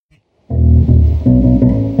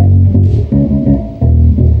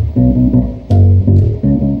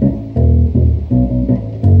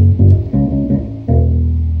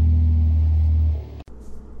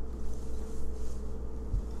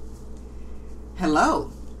Hello,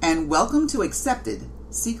 and welcome to Accepted,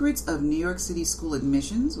 Secrets of New York City School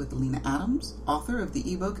Admissions with Alina Adams, author of the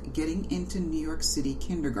ebook Getting into New York City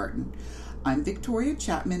Kindergarten. I'm Victoria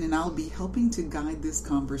Chapman, and I'll be helping to guide this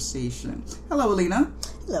conversation. Hello, Alina.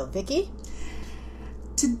 Hello, Vicki.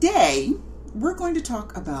 Today, we're going to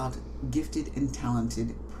talk about gifted and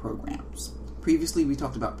talented programs. Previously, we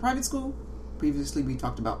talked about private school. Previously, we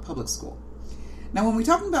talked about public school. Now, when we're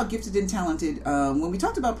talking about gifted and talented, when we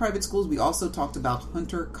talked about private schools, we also talked about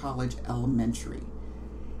Hunter College Elementary.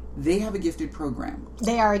 They have a gifted program.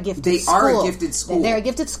 They are a gifted They school. are a gifted school. They're a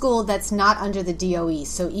gifted school that's not under the DOE.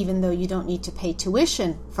 So even though you don't need to pay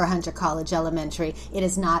tuition for Hunter College Elementary, it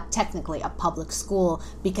is not technically a public school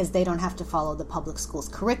because they don't have to follow the public school's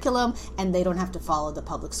curriculum and they don't have to follow the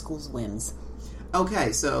public school's whims.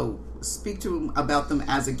 Okay, so speak to them about them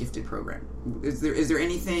as a gifted program. Is there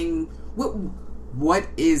anything... What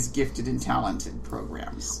is gifted and talented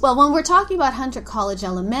programs? Well, when we're talking about Hunter College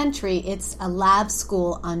Elementary, it's a lab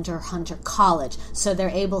school under Hunter College. So they're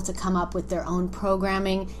able to come up with their own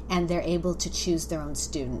programming and they're able to choose their own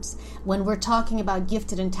students. When we're talking about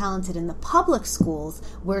gifted and talented in the public schools,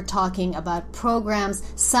 we're talking about programs,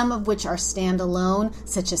 some of which are standalone,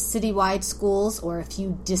 such as citywide schools or a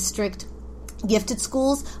few district gifted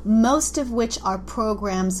schools, most of which are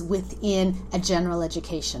programs within a general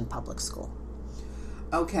education public school.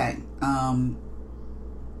 Okay.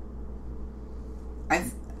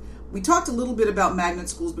 We talked a little bit about magnet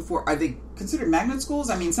schools before. Are they considered magnet schools?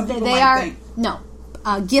 I mean, some people might think... No.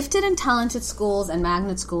 Gifted and talented schools and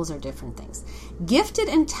magnet schools are different things. Gifted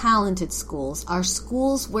and talented schools are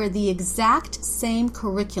schools where the exact same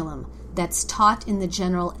curriculum that's taught in the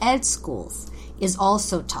general ed schools is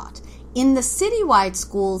also taught. In the citywide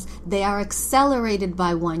schools, they are accelerated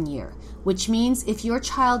by 1 year, which means if your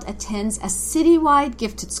child attends a citywide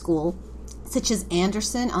gifted school, such as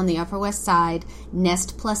Anderson on the Upper West Side,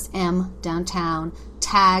 Nest Plus M downtown,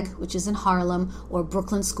 TAG, which is in Harlem, or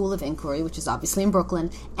Brooklyn School of Inquiry, which is obviously in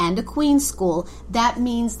Brooklyn, and a Queens school, that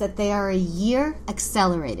means that they are a year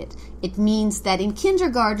accelerated. It means that in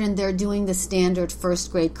kindergarten, they're doing the standard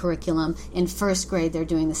first grade curriculum. In first grade, they're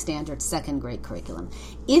doing the standard second grade curriculum.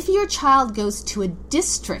 If your child goes to a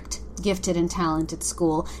district gifted and talented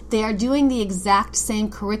school, they are doing the exact same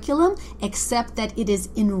curriculum, except that it is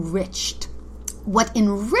enriched. What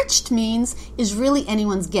enriched means is really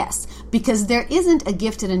anyone's guess, because there isn't a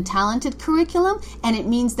gifted and talented curriculum, and it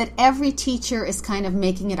means that every teacher is kind of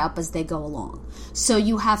making it up as they go along. So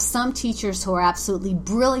you have some teachers who are absolutely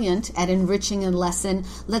brilliant at enriching a lesson.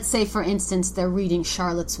 Let's say, for instance, they're reading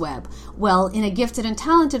Charlotte's Web. Well, in a gifted and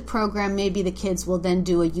talented program, maybe the kids will then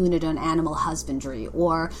do a unit on animal husbandry,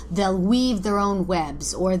 or they'll weave their own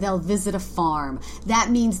webs, or they'll visit a farm. That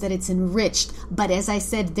means that it's enriched. But as I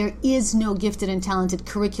said, there is no gifted and talented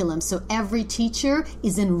curriculum, so every teacher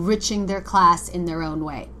is enriching their class in their own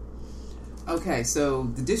way. Okay, so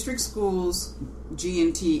the district schools,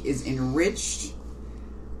 G&T is enriched.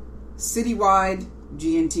 Citywide,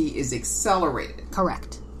 G&T is accelerated.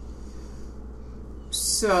 Correct.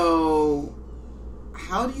 So,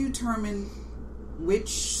 how do you determine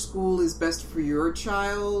which school is best for your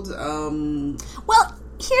child? Well,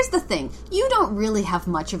 here's the thing. You don't really have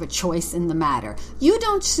much of a choice in the matter. You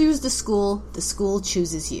don't choose the school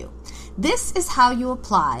chooses you. This is how you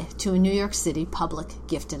apply to a New York City public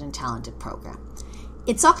gifted and talented program.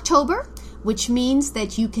 It's October, which means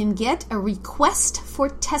that you can get a request for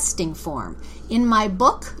testing form. In my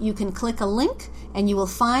book, you can click a link and you will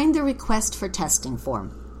find the request for testing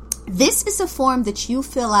form. This is a form that you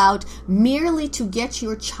fill out merely to get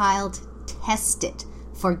your child tested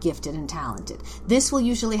for gifted and talented. This will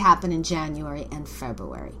usually happen in January and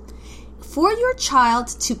February. For your child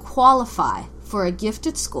to qualify for a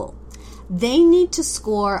gifted school, they need to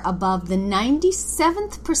score above the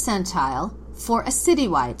 97th percentile for a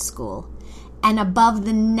citywide school and above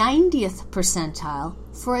the 90th percentile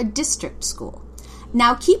for a district school.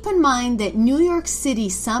 Now, keep in mind that New York City,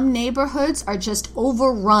 some neighborhoods are just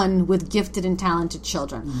overrun with gifted and talented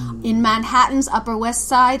children. In Manhattan's Upper West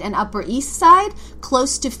Side and Upper East Side,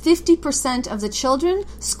 close to 50% of the children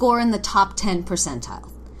score in the top 10 percentile.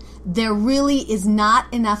 There really is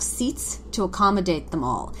not enough seats to accommodate them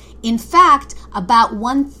all. In fact, about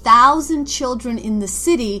 1,000 children in the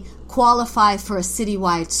city qualify for a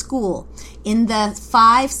citywide school. In the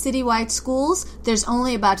 5 citywide schools, there's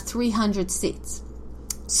only about 300 seats.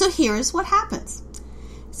 So here's what happens.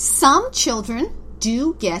 Some children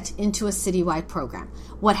do get into a citywide program.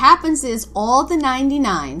 What happens is all the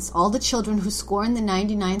 99s, all the children who score in the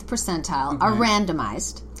 99th percentile are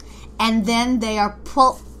randomized, and then they are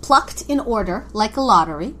plucked in order like a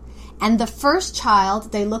lottery, And the first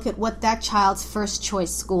child, they look at what that child's first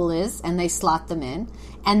choice school is, and they slot them in.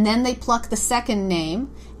 And then they pluck the second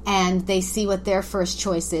name, and they see what their first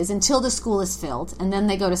choice is until the school is filled. And then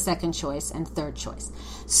they go to second choice and third choice.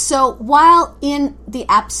 So while in the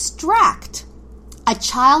abstract, a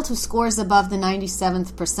child who scores above the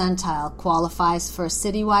 97th percentile qualifies for a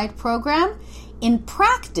citywide program, in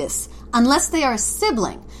practice, unless they are a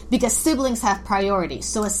sibling, because siblings have priority.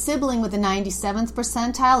 So a sibling with a 97th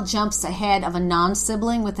percentile jumps ahead of a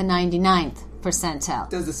non-sibling with a 99th percentile.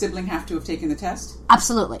 Does the sibling have to have taken the test?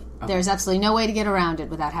 Absolutely. Okay. There's absolutely no way to get around it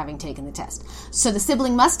without having taken the test. So the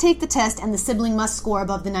sibling must take the test, and the sibling must score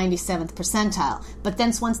above the 97th percentile. But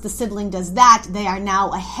then once the sibling does that, they are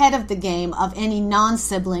now ahead of the game of any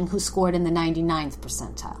non-sibling who scored in the 99th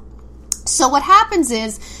percentile. So what happens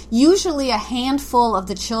is, usually a handful of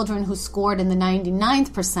the children who scored in the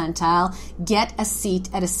 99th percentile get a seat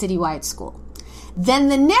at a citywide school. Then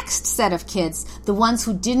the next set of kids, the ones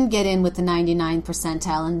who didn't get in with the 99th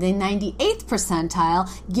percentile and the 98th percentile,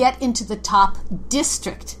 get into the top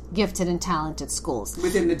district gifted and talented schools.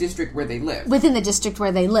 Within the district where they live. Within the district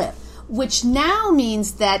where they live. Which now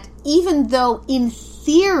means that even though in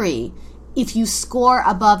theory, if you score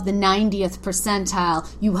above the 90th percentile,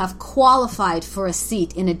 you have qualified for a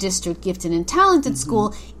seat in a district gifted and talented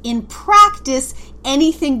school. In practice,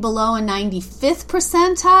 anything below a 95th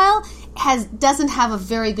percentile doesn't have a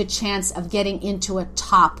very good chance of getting into a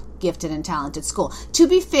top gifted and talented school. To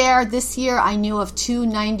be fair, this year I knew of 2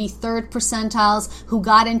 93rd percentiles who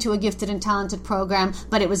got into a gifted and talented program,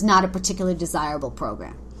 but it was not a particularly desirable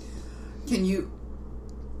program. Can you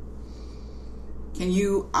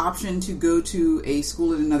option to go to a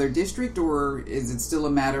school in another district, or is it still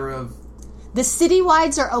a matter of... The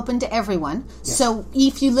citywides are open to everyone. Yes. So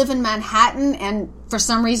if you live in Manhattan and for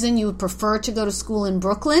some reason you would prefer to go to school in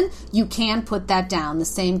Brooklyn, you can put that down. The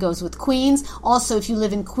same goes with Queens. Also, if you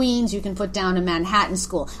live in Queens, you can put down a Manhattan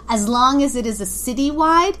school. As long as it is a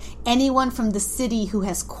citywide, anyone from the city who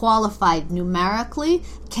has qualified numerically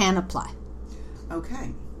can apply.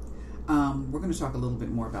 Okay. We're going to talk a little bit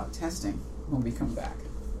more about testing when we come back.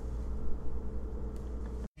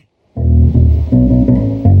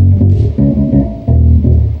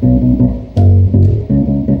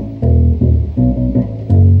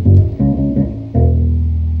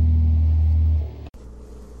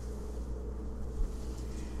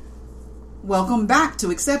 Welcome back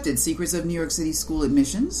to Accepted, Secrets of New York City School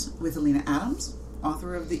Admissions with Alina Adams,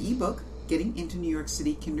 author of the ebook, Getting into New York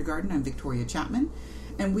City Kindergarten. I'm Victoria Chapman,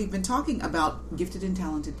 and we've been talking about gifted and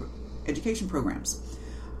talented education programs.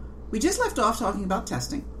 We just left off talking about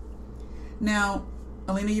testing. Now,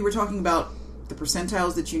 Alina, you were talking about the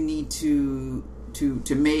percentiles that you need to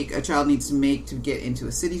make, a child needs to make to get into a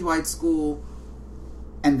citywide school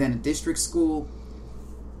and then a district school.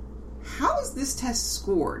 How is this test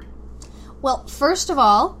scored? Well, first of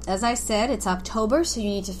all, as I said, it's October, so you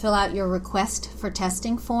need to fill out your request for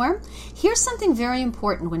testing form. Here's something very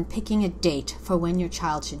important when picking a date for when your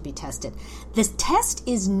child should be tested. The test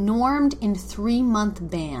is normed in 3-month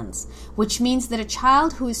bands, which means that a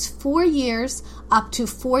child who is 4 years up to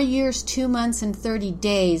 4 years, 2 months, and 30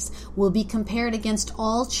 days will be compared against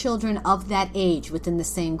all children of that age within the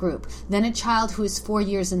same group. Then a child who is 4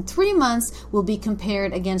 years and 3 months will be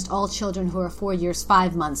compared against all children who are 4 years,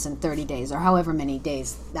 5 months, and 30 days, or however many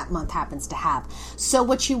days that month happens to have. So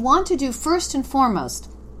what you want to do first and foremost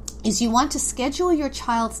is you want to schedule your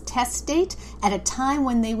child's test date at a time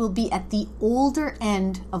when they will be at the older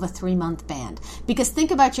end of a 3-month band. Because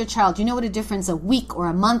think about your child. You know what a difference a week or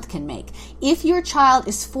a month can make. If your child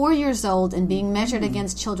is 4 years old and being measured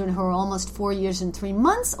against children who are almost 4 years and 3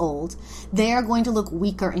 months old, they are going to look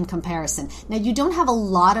weaker in comparison. Now, you don't have a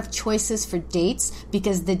lot of choices for dates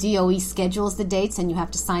because the DOE schedules the dates and you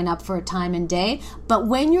have to sign up for a time and day. But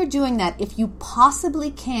when you're doing that, if you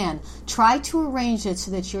possibly can, try to arrange it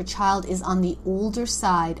so that your child is on the older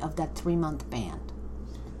side of that 3-month band.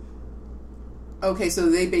 Okay, so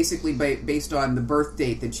they basically, based on the birth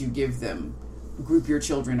date that you give them, group your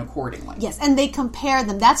children accordingly. Yes, and they compare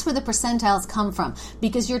them. That's where the percentiles come from,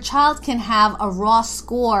 because your child can have a raw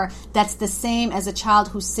score that's the same as a child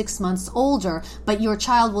who's 6 months older, but your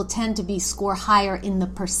child will tend to be score higher in the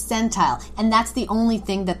percentile, and that's the only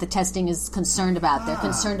thing that the testing is concerned about. They're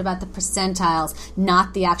concerned about the percentiles,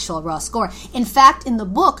 not the actual raw score. In fact, in the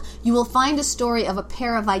book, you will find a story of a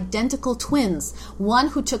pair of identical twins, one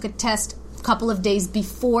who took a test couple of days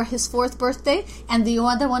before his 4th birthday, and the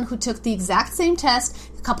other one who took the exact same test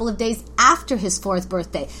a couple of days after his 4th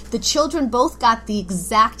birthday. The children both got the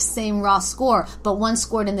exact same raw score, but one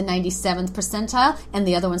scored in the 97th percentile and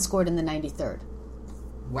the other one scored in the 93rd.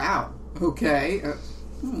 Wow. Okay.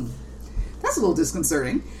 That's a little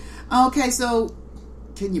disconcerting. Okay, so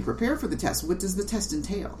can you prepare for the test? What does the test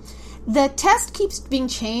entail? The test keeps being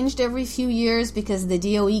changed every few years because the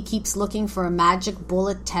DOE keeps looking for a magic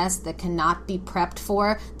bullet test that cannot be prepped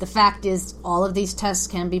for. The fact is, all of these tests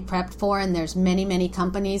can be prepped for, and there's many, many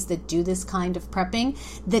companies that do this kind of prepping.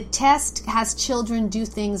 The test has children do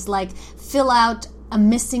things like fill out a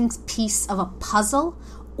missing piece of a puzzle,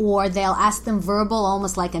 or they'll ask them verbal,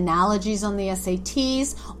 almost like analogies on the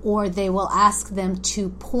SATs, or they will ask them to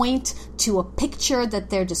point to a picture that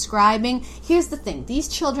they're describing. Here's the thing. These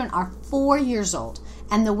children are 4 years old,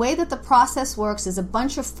 and the way that the process works is a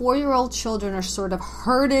bunch of 4-year-old children are sort of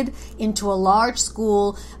herded into a large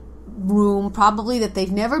school room, probably that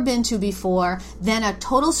they've never been to before. Then a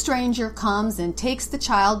total stranger comes and takes the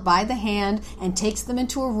child by the hand and takes them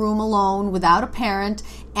into a room alone without a parent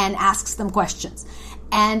and asks them questions.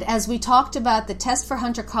 And as we talked about, the test for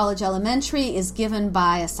Hunter College Elementary is given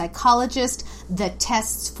by a psychologist. The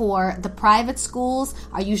tests for the private schools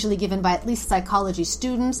are usually given by at least psychology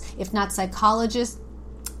students, if not psychologists.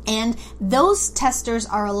 And those testers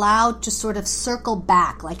are allowed to sort of circle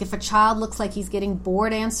back. Like if a child looks like he's getting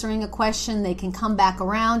bored answering a question, they can come back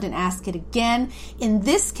around and ask it again. In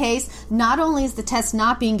this case, not only is the test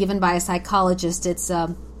not being given by a psychologist,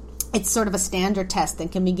 it's sort of a standard test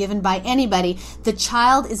that can be given by anybody. The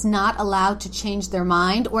child is not allowed to change their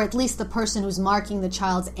mind, or at least the person who's marking the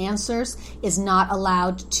child's answers is not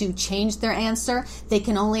allowed to change their answer. They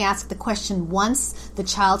can only ask the question once. The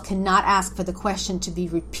child cannot ask for the question to be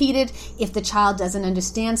repeated. If the child doesn't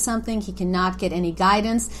understand something, he cannot get any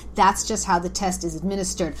guidance. That's just how the test is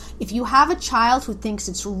administered. If you have a child who thinks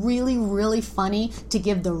it's really, really funny to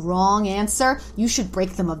give the wrong answer, you should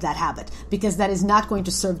break them of that habit, because that is not going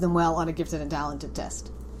to serve them well on a gifted and talented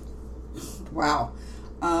test. Wow.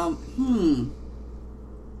 That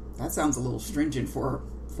sounds a little stringent for a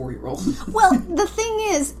 4-year-old. Well, the thing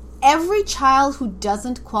is, every child who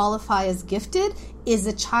doesn't qualify as gifted is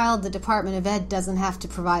a child the Department of Ed doesn't have to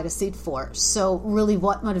provide a seat for. So really,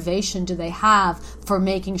 what motivation do they have for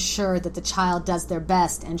making sure that the child does their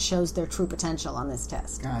best and shows their true potential on this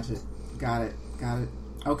test? Got it.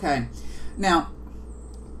 Okay. Now,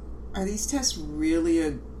 are these tests really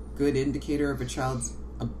a good indicator of a child's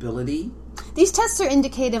ability? These tests are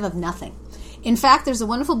indicative of nothing. In fact, there's a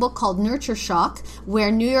wonderful book called Nurture Shock,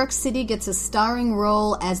 where New York City gets a starring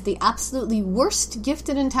role as the absolutely worst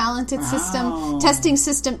gifted and talented testing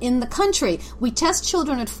system in the country. We test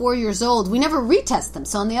children at 4 years old. We never retest them.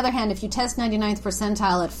 So on the other hand, if you test 99th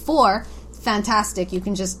percentile at 4, fantastic. You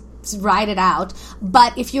can just ride it out.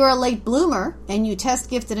 But if you're a late bloomer and you test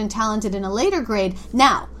gifted and talented in a later grade,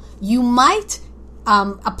 now, you might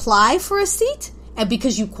apply for a seat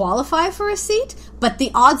because you qualify for a seat, but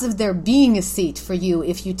the odds of there being a seat for you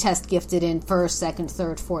if you test gifted in 1st, 2nd,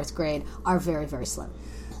 3rd, 4th grade are very, very slim.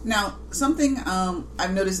 Now, something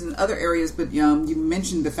I've noticed in other areas, but you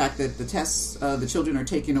mentioned the fact that the tests, the children are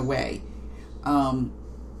taken away. How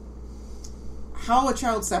a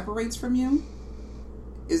child separates from you?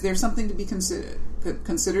 Is there something to be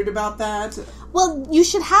considered about that? Well, you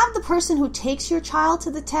should have the person who takes your child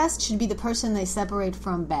to the test should be the person they separate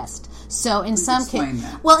from best. So in some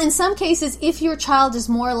cases, if your child is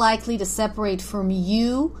more likely to separate from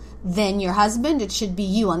you than your husband, it should be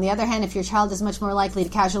you. On the other hand, if your child is much more likely to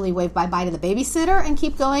casually wave bye-bye to the babysitter and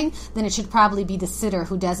keep going, then it should probably be the sitter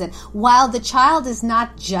who does it. While the child is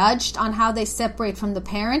not judged on how they separate from the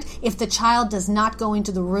parent, if the child does not go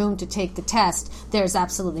into the room to take the test, there's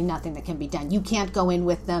absolutely nothing that can be done. You can't go in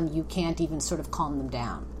with them. You can't even sort of calm them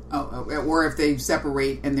down. Or if they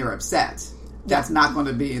separate and they're upset. That's not going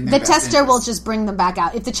to be in their best tester interest. will just bring them back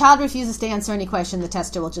out. If the child refuses to answer any question, the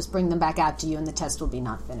tester will just bring them back out to you and the test will be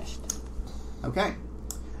not finished. Okay.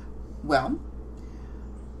 Well,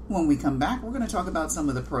 when we come back, we're going to talk about some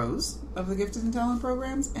of the pros of the Gifted and Talented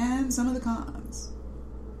programs and some of the cons.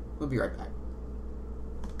 We'll be right back.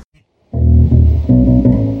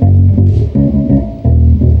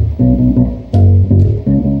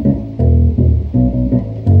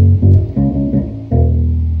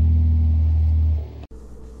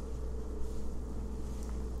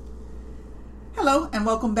 Hello, and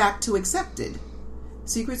welcome back to Accepted,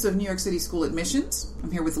 Secrets of New York City School Admissions.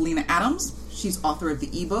 I'm here with Lena Adams. She's author of the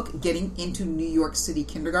ebook, Getting into New York City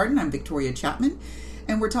Kindergarten. I'm Victoria Chapman,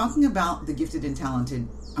 and we're talking about the Gifted and Talented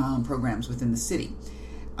programs within the city.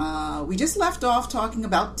 We just left off talking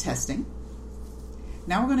about testing.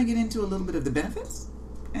 Now we're going to get into a little bit of the benefits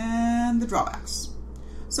and the drawbacks.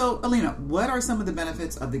 So, Alina, what are some of the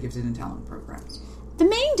benefits of the Gifted and Talented programs? The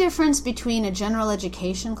main difference between a general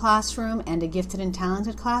education classroom and a gifted and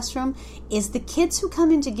talented classroom is the kids who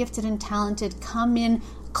come into gifted and talented come in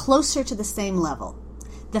closer to the same level.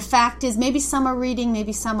 The fact is, maybe some are reading,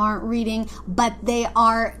 maybe some aren't reading, but they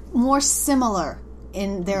are more similar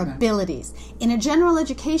in their abilities. In a general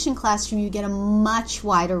education classroom, you get a much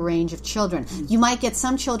wider range of children. You might get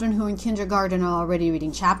some children who in kindergarten are already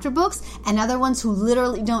reading chapter books, and other ones who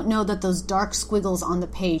literally don't know that those dark squiggles on the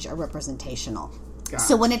page are representational.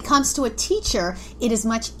 So when it comes to a teacher, it is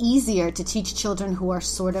much easier to teach children who are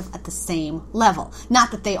sort of at the same level.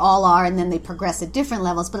 Not that they all are and then they progress at different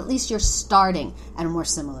levels, but at least you're starting at a more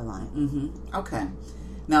similar line. Mm-hmm. Okay.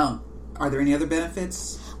 Now, are there any other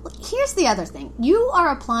benefits? Well, here's the other thing. You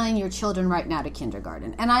are applying your children right now to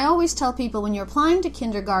kindergarten. And I always tell people when you're applying to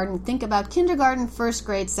kindergarten, think about kindergarten, first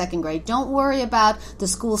grade, second grade. Don't worry about the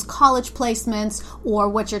school's college placements or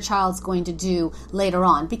what your child's going to do later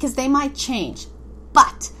on, because they might change.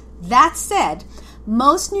 But that said,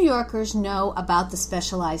 most New Yorkers know about the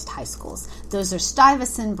specialized high schools. Those are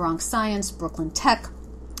Stuyvesant, Bronx Science, Brooklyn Tech,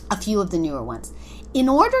 a few of the newer ones. In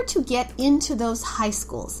order to get into those high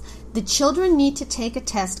schools, the children need to take a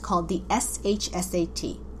test called the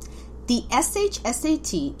SHSAT. The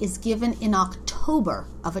SHSAT is given in October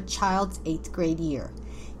of a child's 8th grade year.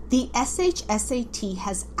 The SHSAT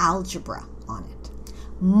has algebra on it.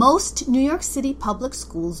 Most New York City public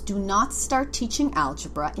schools do not start teaching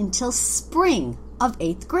algebra until spring of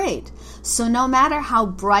 8th grade. So no matter how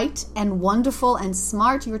bright and wonderful and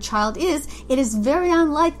smart your child is, it is very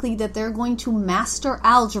unlikely that they're going to master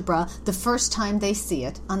algebra the first time they see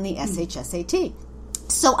it on the SHSAT.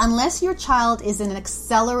 So unless your child is in an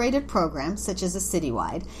accelerated program, such as a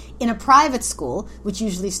citywide, in a private school, which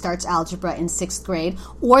usually starts algebra in 6th grade,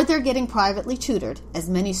 or they're getting privately tutored, as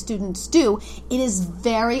many students do, it is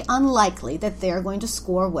very unlikely that they're going to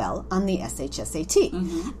score well on the SHSAT.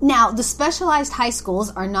 Mm-hmm. Now, the specialized high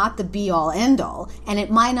schools are not the be-all, end-all, and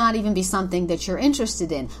it might not even be something that you're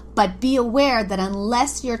interested in, but be aware that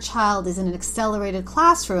unless your child is in an accelerated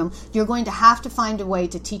classroom, you're going to have to find a way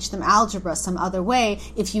to teach them algebra some other way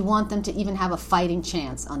if you want them to even have a fighting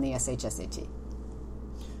chance on the SHSAT.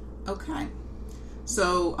 Okay.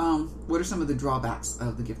 So, what are some of the drawbacks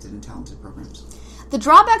of the gifted and talented programs? The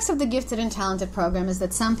drawbacks of the gifted and talented program is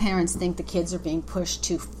that some parents think the kids are being pushed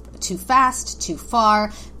too fast, too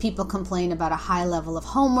far. People complain about a high level of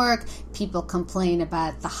homework. People complain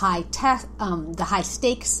about the high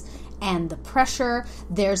stakes and the pressure.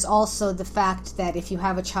 There's also the fact that if you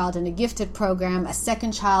have a child in a gifted program, a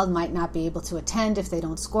second child might not be able to attend if they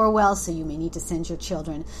don't score well, so you may need to send your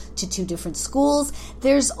children to 2 different schools.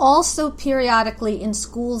 There's also periodically in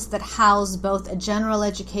schools that house both a general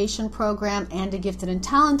education program and a gifted and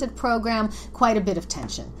talented program, quite a bit of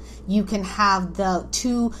tension. You can have the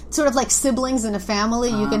two, sort of like siblings in a family,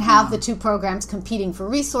 you can have the 2 programs competing for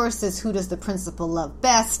resources. Who does the principal love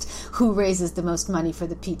best? Who raises the most money for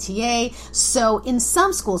the PTA? So in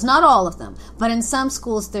some schools, not all of them, but in some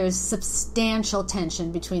schools there's substantial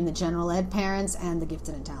tension between the general ed parents and the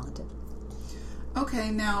gifted and talented.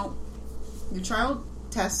 Okay, now your child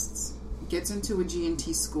tests, gets into a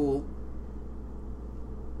G&T school.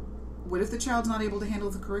 What if the child's not able to handle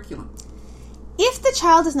the curriculum? If the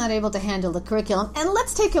child is not able to handle the curriculum, and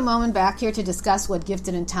let's take a moment back here to discuss what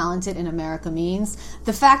gifted and talented in America means.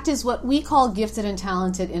 The fact is, what we call gifted and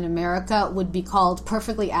talented in America would be called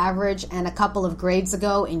perfectly average and a couple of grades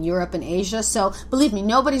ago in Europe and Asia. So believe me,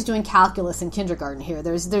 nobody's doing calculus in kindergarten here.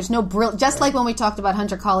 There's no just like when we talked about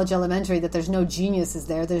Hunter College Elementary, that there's no geniuses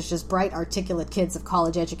there. There's just bright, articulate kids of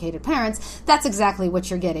college-educated parents. That's exactly what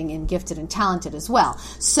you're getting in gifted and talented as well.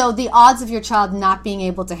 So the odds of your child not being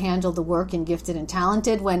able to handle the work in gifted and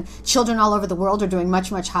talented, when children all over the world are doing much,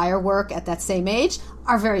 much higher work at that same age,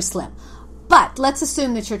 are very slim. But let's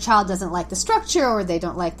assume that your child doesn't like the structure or they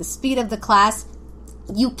don't like the speed of the class.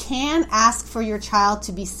 You can ask for your child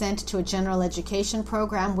to be sent to a general education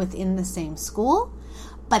program within the same school,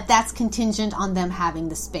 but that's contingent on them having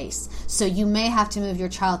the space. So you may have to move your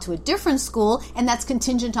child to a different school, and that's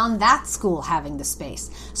contingent on that school having the space.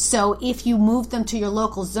 So if you move them to your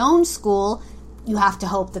local zone school, you have to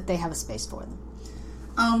hope that they have a space for them.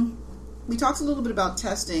 We talked a little bit about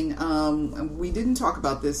testing. We didn't talk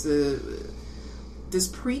about this. Does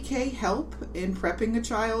pre-K help in prepping a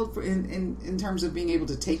child in terms of being able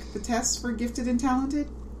to take the tests for gifted and talented?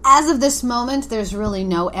 As of this moment, there's really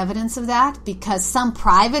no evidence of that, because some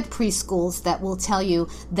private preschools that will tell you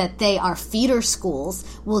that they are feeder schools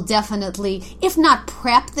will definitely, if not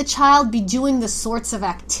prep the child, be doing the sorts of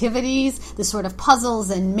activities, the sort of puzzles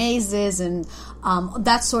and mazes and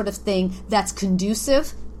that sort of thing that's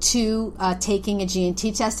conducive to taking a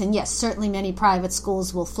GNT test. And yes, certainly many private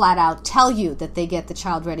schools will flat out tell you that they get the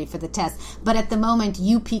child ready for the test. But at the moment,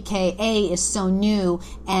 UPK-A is so new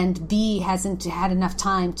and B hasn't had enough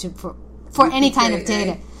time for any kind of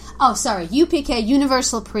data. Oh, sorry. UPK,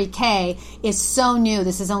 Universal Pre-K, is so new.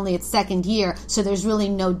 This is only its second year, so there's really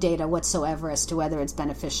no data whatsoever as to whether it's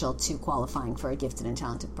beneficial to qualifying for a gifted and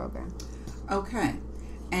talented program. Okay.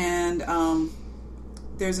 And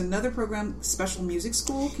there's another program, Special Music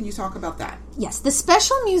School. Can you talk about that? Yes. The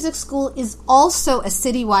Special Music School is also a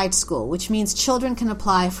citywide school, which means children can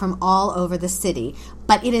apply from all over the city.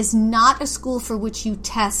 But it is not a school for which you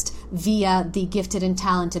test via the gifted and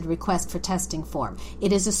talented request for testing form.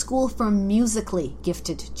 It is a school for musically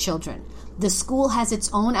gifted children. The school has its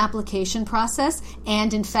own application process,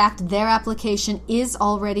 and in fact, their application is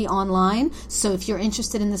already online. So if you're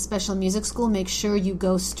interested in the Special Music School, make sure you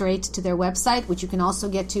go straight to their website, which you can also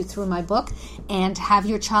get to through my book, and have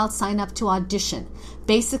your child sign up to audition.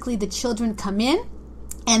 Basically, the children come in,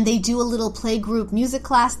 and they do a little playgroup music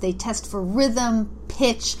class. They test for rhythm,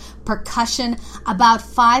 pitch, percussion. About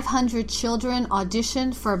 500 children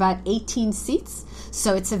auditioned for about 18 seats.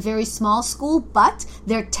 So it's a very small school, but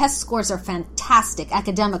their test scores are fantastic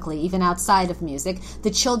academically, even outside of music.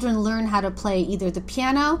 The children learn how to play either the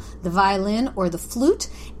piano, the violin, or the flute,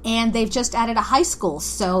 and they've just added a high school.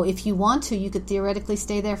 So if you want to, you could theoretically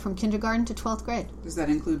stay there from kindergarten to 12th grade. Does that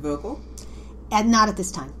include vocal? Not at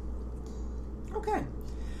this time. Okay.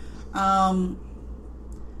 Well,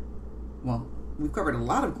 we've covered a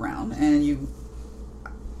lot of ground, and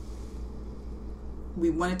we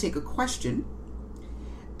want to take a question,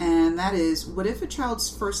 and that is, what if a child's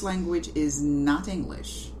first language is not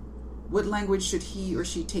English? What language should he or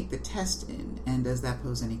she take the test in, and does that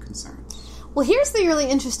pose any concerns? Well, here's the really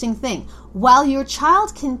interesting thing. While your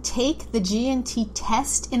child can take the GNT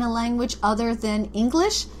test in a language other than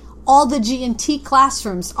English, all the GNT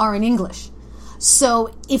classrooms are in English.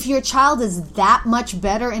 So if your child is that much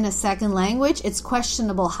better in a second language, it's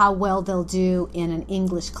questionable how well they'll do in an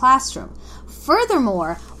English classroom.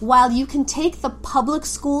 Furthermore, while you can take the public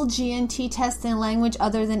school GNT test in a language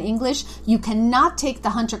other than English, you cannot take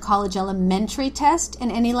the Hunter College Elementary test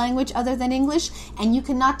in any language other than English, and you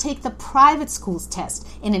cannot take the private schools test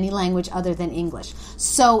in any language other than English.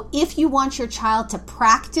 So if you want your child to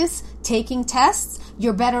practice taking tests,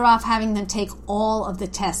 you're better off having them take all of the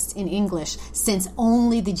tests in English, since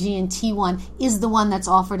only the GNT one is the one that's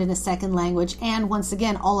offered in a second language, and once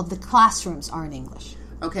again, all of the classrooms are in English.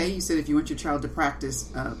 Okay, you said if you want your child to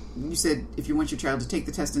practice, you said if you want your child to take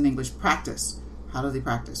the test in English, practice. How do they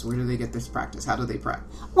practice? Where do they get this practice? How do they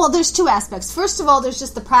practice? Well, there's two aspects. First of all, there's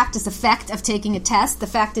just the practice effect of taking a test. The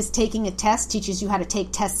fact is, taking a test teaches you how to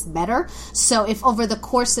take tests better. So if over the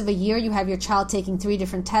course of a year you have your child taking 3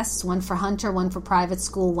 different tests, one for Hunter, one for private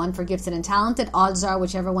school, one for gifted and talented, odds are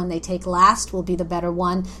whichever one they take last will be the better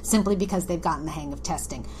one, simply because they've gotten the hang of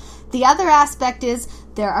testing. The other aspect is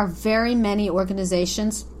there are very many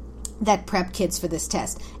organizations that prep kids for this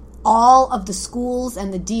test. All of the schools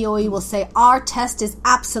and the DOE will say our test is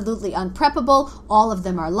absolutely unpreppable. All of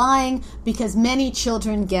them are lying because many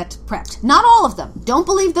children get prepped. Not all of them. Don't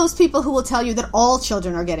believe those people who will tell you that all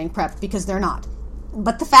children are getting prepped, because they're not.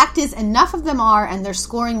 But the fact is, enough of them are, and they're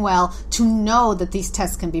scoring well to know that these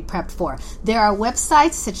tests can be prepped for. There are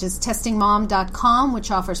websites such as testingmom.com, which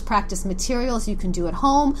offers practice materials you can do at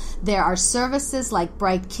home. There are services like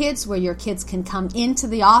Bright Kids, where your kids can come into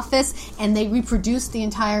the office and they reproduce the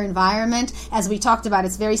entire environment. As we talked about,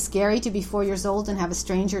 it's very scary to be 4 years old and have a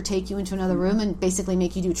stranger take you into another room and basically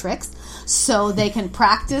make you do tricks. So they can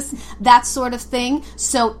practice that sort of thing.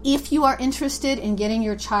 So if you are interested in getting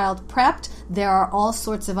your child prepped, there are all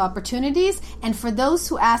sorts of opportunities. And for those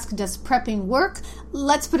who ask, does prepping work?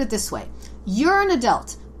 Let's put it this way. You're an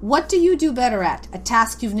adult. What do you do better at? A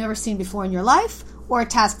task you've never seen before in your life, or a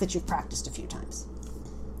task that you've practiced a few times?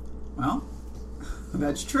 Well,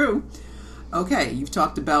 that's true. Okay, you've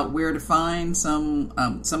talked about where to find some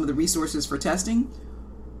of the resources for testing.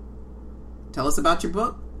 Tell us about your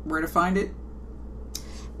book, where to find it.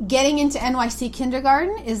 Getting into NYC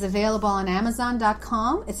Kindergarten is available on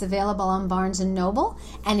Amazon.com. It's available on Barnes & Noble.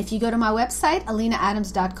 And if you go to my website,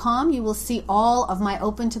 alinaadams.com, you will see all of my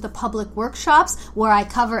open to the public workshops where I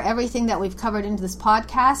cover everything that we've covered into this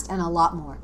podcast and a lot more.